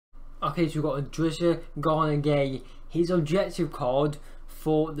Okay, so we've got Totssf Gueye. His objective card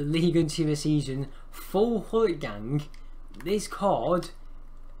for the League and Team of the Season, full Hulk Gang. This card,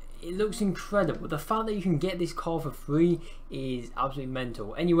 it looks incredible. The fact that you can get this card for free is absolutely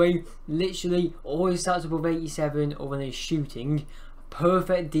mental. Anyway, literally all his stats above 87 or when he's shooting.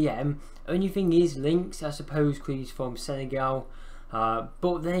 Perfect DM. Only thing is links, I suppose, because he's from Senegal.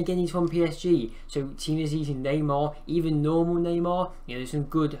 But then again, he's from PSG, so Team of the Season Neymar, even normal Neymar, you know, there's some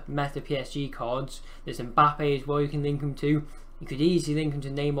good meta PSG cards. There's Mbappe as well you can link him to. You could easily link him to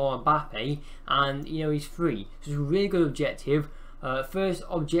Neymar and Mbappe, and you know, he's free. So it's a really good objective. First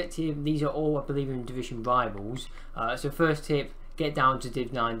objective, these are all, I believe, in division rivals. So first tip, get down to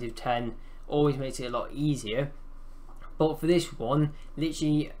Div 9, Div 10, always makes it a lot easier. But for this one,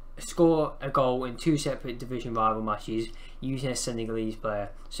 literally score a goal in 2 separate division rival matches using a Senegalese player.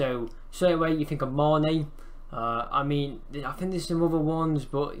 So straight away you think of Mane. I mean, I think there's some other ones,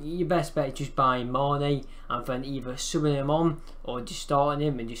 but your best bet is just buying Mane and then either subbing him on or just starting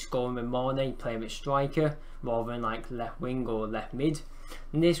him and just scoring with Mane, play him at striker rather than like left wing or left mid.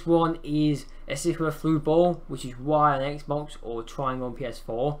 And this one is assist with a through ball, which is Y on Xbox or trying on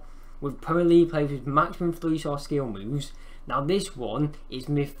PS4, with Premier League players with maximum 3-star skill moves. Now this one is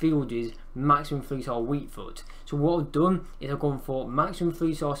midfielders maximum 3-star weak foot. So what I've done is I've gone for maximum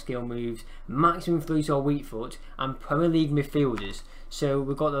 3-star skill moves, maximum 3-star weak foot, and Premier League midfielders. So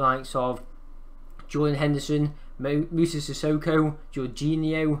we've got the likes of Jordan Henderson, Moussa Sissoko,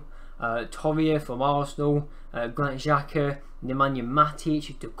 Jorginho, Torreira from Arsenal, Granit Xhaka, Nemanja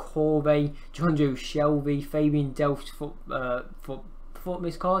Matic, Decore, Jonjo Shelvey, Fabian Delph's foot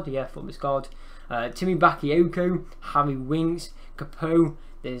miscard, yeah, foot miscard. Timmy Bakayoko, Harry Winks, Capo.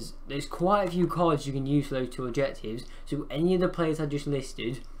 There's quite a few cards you can use for those 2 objectives. So any of the players I just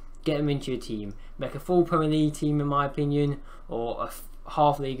listed, get them into your team. Make a full Premier League team, in my opinion, or a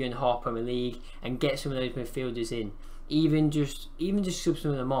half League and half Premier League, and get some of those midfielders in. Even just sub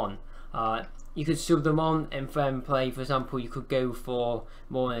some of them on. You could sub them on and then play. For example, you could go for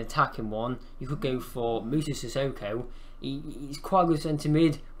more an attacking one. You could go for Moussa Sissoko. He's quite a good centre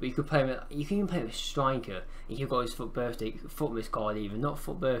mid, but you could play him. You can even play him as striker. If you've got his foot miss card, even not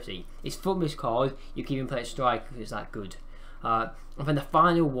foot birthday, his foot miss card. You can even play a striker because it's that good. And then the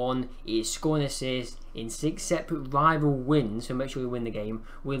final one is score and assist in 6 separate rival wins. So make sure you win the game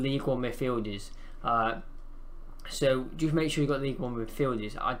with League 1 midfielders. So just make sure you got League 1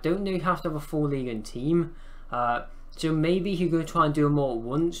 midfielders. I don't know if you have to have a full League and team. So maybe if you're going to try and do them all at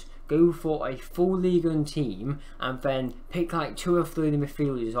once, go for a full League and team and then pick like 2 or 3 of the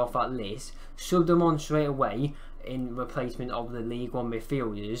midfielders off that list, sub them on straight away in replacement of the League 1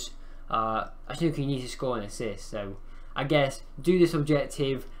 midfielders. I think you need to score and assist. So I guess do this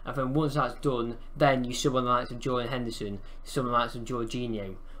objective, and then once that's done, then you sub on the likes of Jordan Henderson, sub on the likes of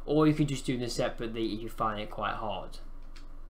Jorginho, or you could just do them separately if you find it quite hard.